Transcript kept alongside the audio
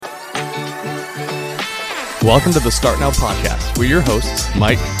Welcome to the Start Now podcast. We're your hosts,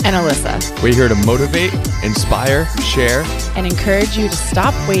 Mike and Alyssa. We're here to motivate, inspire, share, and encourage you to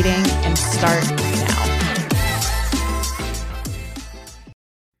stop waiting and start now.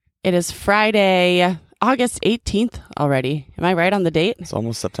 It is Friday, August 18th already. Am I right on the date? It's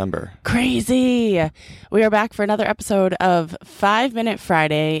almost September. Crazy. We are back for another episode of 5 Minute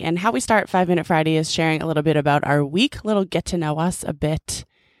Friday. And how we start 5 Minute Friday is sharing a little bit about our week, little get to know us a bit.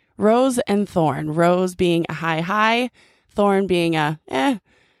 Rose and thorn. Rose being a high, thorn being a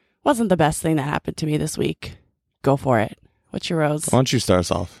wasn't the best thing that happened to me this week. Go for it. What's your rose? Why don't you start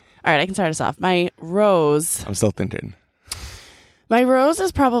us off? All right, I can start us off. My rose. I'm still thinking. My rose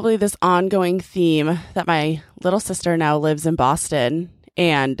is probably this ongoing theme that my little sister now lives in Boston,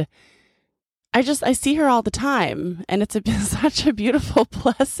 and I see her all the time, and it's such a beautiful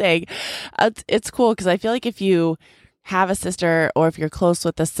blessing. It's cool because I feel like if you have a sister, or if you're close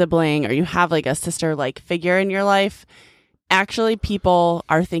with a sibling, or you have like a sister-like figure in your life, actually people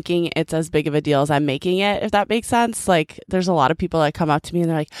are thinking it's as big of a deal as I'm making it, if that makes sense. Like, there's a lot of people that come up to me and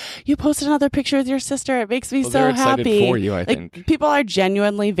they're like, you posted another picture with your sister. It makes me so happy. They're excited for you, I think. People are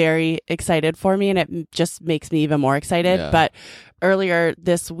genuinely very excited for me, and it just makes me even more excited. Yeah. But earlier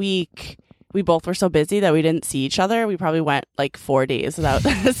this week, we both were so busy that we didn't see each other. We probably went like 4 days without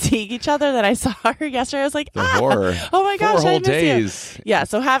seeing each other. Then I saw her yesterday. I was like, horror. Oh my gosh, 4 whole I miss days. you. Yeah,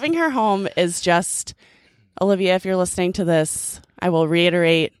 so having her home is just, Olivia, if you're listening to this, I will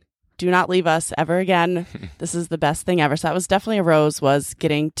reiterate, do not leave us ever again. This is the best thing ever. So that was definitely a rose, was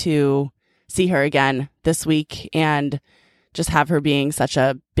getting to see her again this week and just have her being such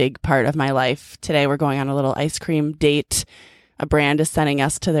a big part of my life. Today we're going on a little ice cream date. A brand is sending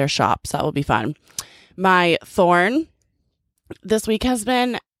us to their shop, so that will be fun. My thorn this week has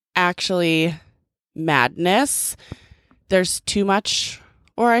been actually madness. There's too much,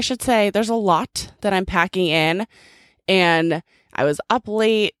 or I should say there's a lot that I'm packing in, and I was up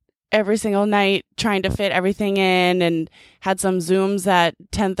late every single night trying to fit everything in, and had some Zooms at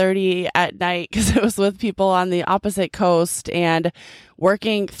 10:30 at night because it was with people on the opposite coast, and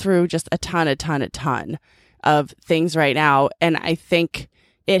working through just a ton of things right now. And I think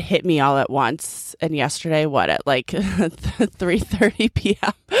it hit me all at once. And yesterday, at like 3:30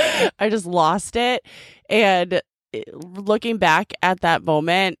 p.m., I just lost it. And looking back at that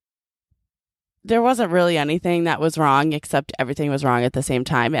moment, there wasn't really anything that was wrong, except everything was wrong at the same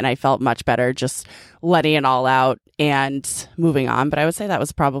time. And I felt much better just letting it all out and moving on. But I would say that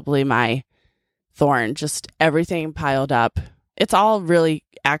was probably my thorn, just everything piled up. It's all really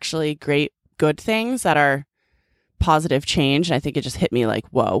actually great, good things that are positive change. And I think it just hit me like,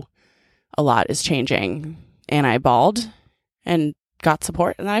 whoa, a lot is changing. And I bawled and got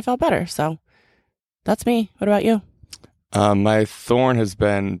support, and then I felt better. So that's me. What about you? My thorn has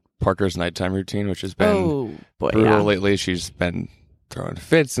been Parker's nighttime routine, which has been brutal lately. She's been throwing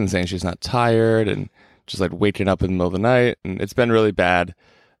fits and saying she's not tired, and just like waking up in the middle of the night, and it's been really bad.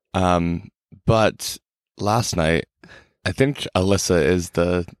 But last night, I think Alyssa is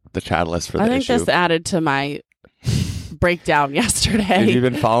the catalyst for the issue. I think this added to my breakdown yesterday. If you've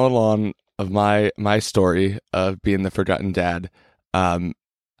been following along of my story of being the forgotten dad,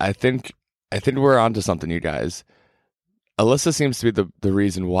 I think we're onto something, you guys. Alyssa seems to be the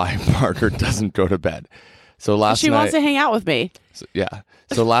reason why Parker doesn't go to bed. So last night she wants to hang out with me.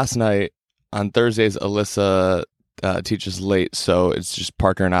 So last night on Thursdays, Alyssa teaches late, so it's just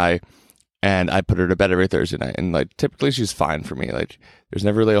Parker and I put her to bed every Thursday night. And like typically she's fine for me. Like there's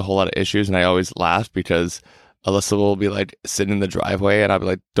never really a whole lot of issues, and I always laugh because Alyssa will be like sitting in the driveway, and I'll be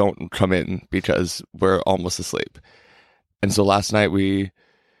like, don't come in because we're almost asleep. And so last night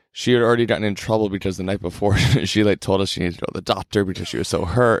she had already gotten in trouble because the night before she like told us she needed to go to the doctor because she was so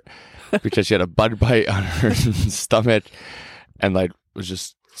hurt because she had a bug bite on her stomach, and like was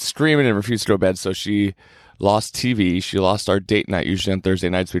just screaming and refused to go to bed. So she lost TV. She lost our date night. Usually on Thursday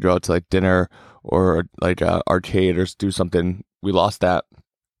nights we go out to like dinner or like arcade or do something. We lost that.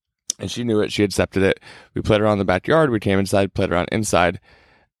 And she knew it. She accepted it. We played around in the backyard. We came inside, played around inside.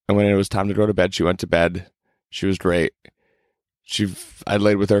 And when it was time to go to bed, she went to bed. She was great. I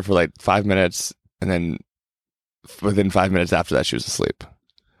laid with her for like 5 minutes. And then within 5 minutes after that, she was asleep.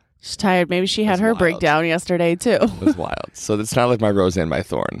 She's tired. Maybe she had her breakdown yesterday, too. It was wild. So it's not like my rose and my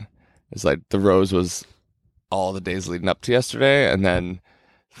thorn. It's like the rose was all the days leading up to yesterday. And then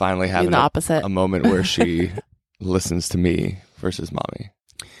finally having a moment where she listens to me versus mommy.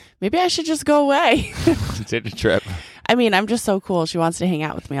 Maybe I should just go away. Take a trip. I mean, I'm just so cool. She wants to hang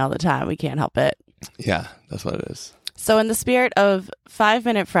out with me all the time. We can't help it. Yeah, that's what it is. So in the spirit of 5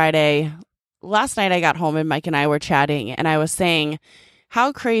 Minute Friday, last night I got home and Mike and I were chatting, and I was saying,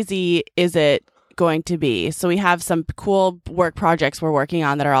 how crazy is it going to be. So we have some cool work projects we're working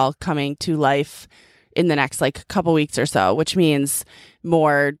on that are all coming to life in the next like couple weeks or so, which means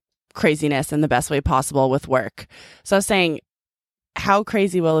more craziness in the best way possible with work. So I was saying, how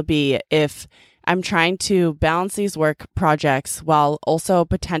crazy will it be if I'm trying to balance these work projects while also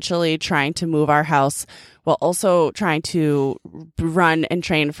potentially trying to move our house, while also trying to run and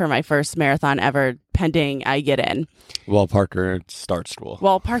train for my first marathon ever, pending I get in. While Parker starts school.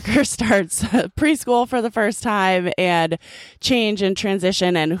 While Parker starts preschool for the first time, and change and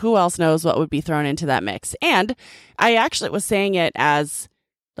transition, and who else knows what would be thrown into that mix. And I actually was saying it as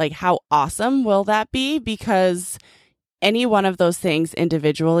like, how awesome will that be? Because any one of those things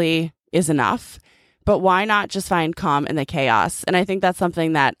individually is enough, but why not just find calm in the chaos? And I think that's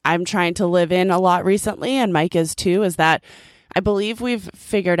something that I'm trying to live in a lot recently, and Mike is too, is that I believe we've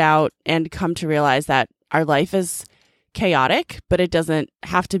figured out and come to realize that our life is chaotic, but it doesn't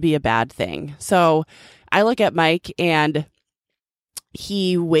have to be a bad thing. So I look at Mike, and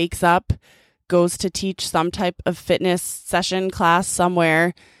he wakes up, goes to teach some type of fitness session class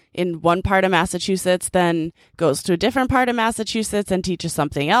somewhere in one part of Massachusetts, then goes to a different part of Massachusetts and teaches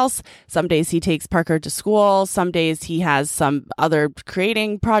something else. Some days he takes Parker to school. Some days he has some other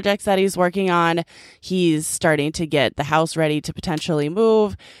creating projects that he's working on. He's starting to get the house ready to potentially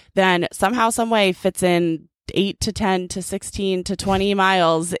move. Then somehow, some way fits in 8 to 10 to 16 to 20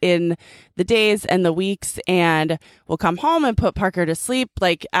 miles in the days and the weeks, and we'll come home and put Parker to sleep.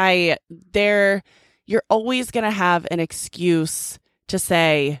 Like you're always going to have an excuse to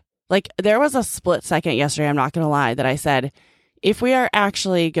say, like, there was a split second yesterday, I'm not going to lie, that I said, if we are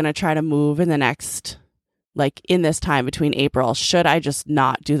actually going to try to move in the next, like in this time between April, should I just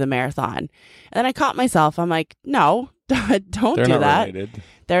not do the marathon? And then I caught myself. I'm like, no, don't They're do not that. related.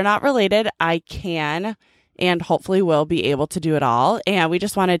 They're not related. I can and hopefully will be able to do it all. And we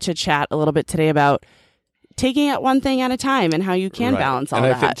just wanted to chat a little bit today about taking it one thing at a time and how you can balance all and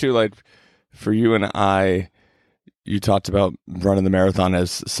that. I think too, like for you and I, you talked about running the marathon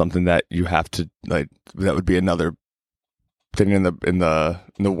as something that you have to, like, that would be another thing in the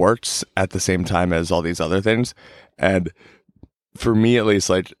works at the same time as all these other things. And for me, at least,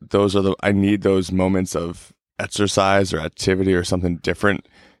 like I need those moments of exercise or activity or something different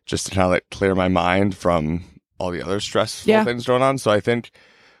just to kind of like clear my mind from all the other stressful things going on. So I think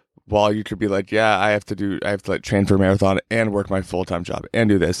while you could be like, yeah, I have to like train for a marathon and work my full-time job and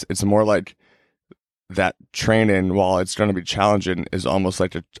do this, it's more like that training, while it's going to be challenging, is almost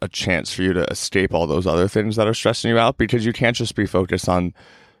like a chance for you to escape all those other things that are stressing you out, because you can't just be focused on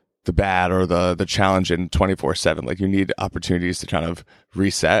the bad or the challenge in 24/7. Like, you need opportunities to kind of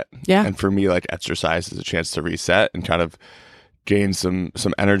reset. Yeah. And for me, like, exercise is a chance to reset and kind of gain some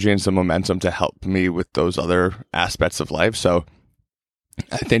energy and some momentum to help me with those other aspects of life. So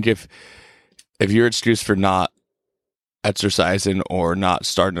I think if your excuse for not exercising or not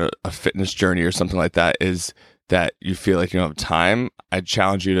starting a fitness journey or something like that is that you feel like you don't have time, I'd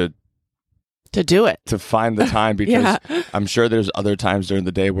challenge you to do it, to find the time, because I'm sure there's other times during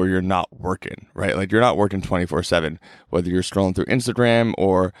the day where you're not working, right? Like, you're not working 24/7, whether you're scrolling through Instagram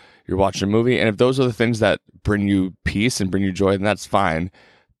or you're watching a movie. And if those are the things that bring you peace and bring you joy, then that's fine.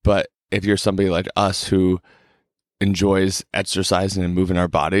 But if you're somebody like us who enjoys exercising and moving our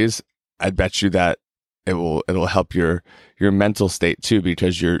bodies, I'd bet you that it'll help your mental state too,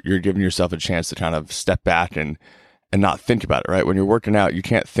 because you're giving yourself a chance to kind of step back and not think about it, right? When you're working out, you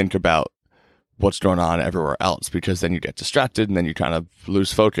can't think about what's going on everywhere else, because then you get distracted and then you kind of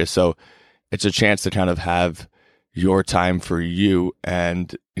lose focus. So it's a chance to kind of have your time for you,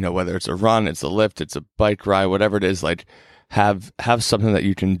 and whether it's a run, it's a lift, it's a bike ride, whatever it is, like have something that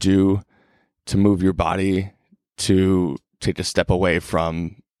you can do to move your body to take a step away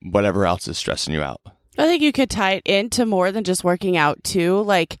from whatever else is stressing you out. I think you could tie it into more than just working out too,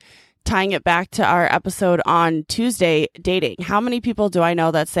 like tying it back to our episode on Tuesday, dating. How many people do I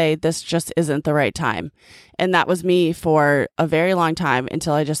know that say this just isn't the right time? And that was me for a very long time,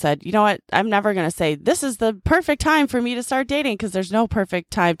 until I just said, you know what? I'm never going to say this is the perfect time for me to start dating, because there's no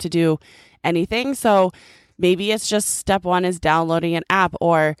perfect time to do anything. So maybe it's just step one is downloading an app,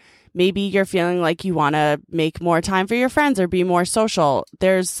 or maybe you're feeling like you want to make more time for your friends or be more social.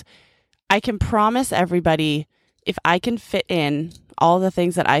 I can promise everybody, if I can fit in all the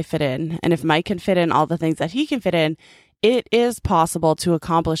things that I fit in, and if Mike can fit in all the things that he can fit in, it is possible to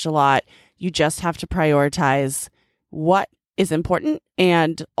accomplish a lot. You just have to prioritize what is important,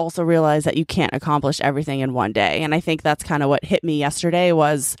 and also realize that you can't accomplish everything in one day. And I think that's kind of what hit me yesterday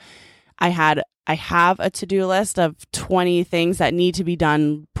was I have a to-do list of 20 things that need to be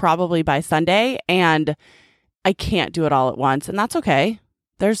done probably by Sunday, and I can't do it all at once. And that's okay.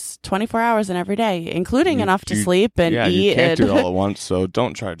 there's 24 hours in every day, including enough to sleep and yeah, eat. You can't do it all at once, so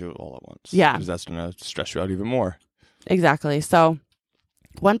don't try to do it all at once. Yeah. Because that's going to stress you out even more. Exactly. So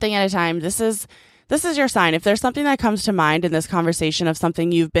one thing at a time. This is your sign. If there's something that comes to mind in this conversation of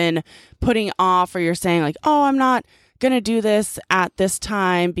something you've been putting off, or you're saying like, oh, I'm not going to do this at this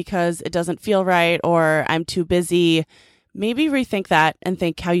time because it doesn't feel right, or I'm too busy, maybe rethink that and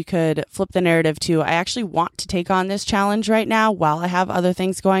think how you could flip the narrative to, I actually want to take on this challenge right now while I have other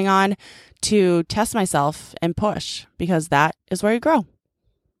things going on, to test myself and push, because that is where you grow.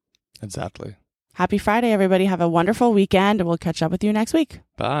 Exactly. Happy Friday, everybody. Have a wonderful weekend, and we'll catch up with you next week.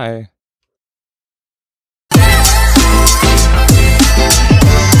 Bye.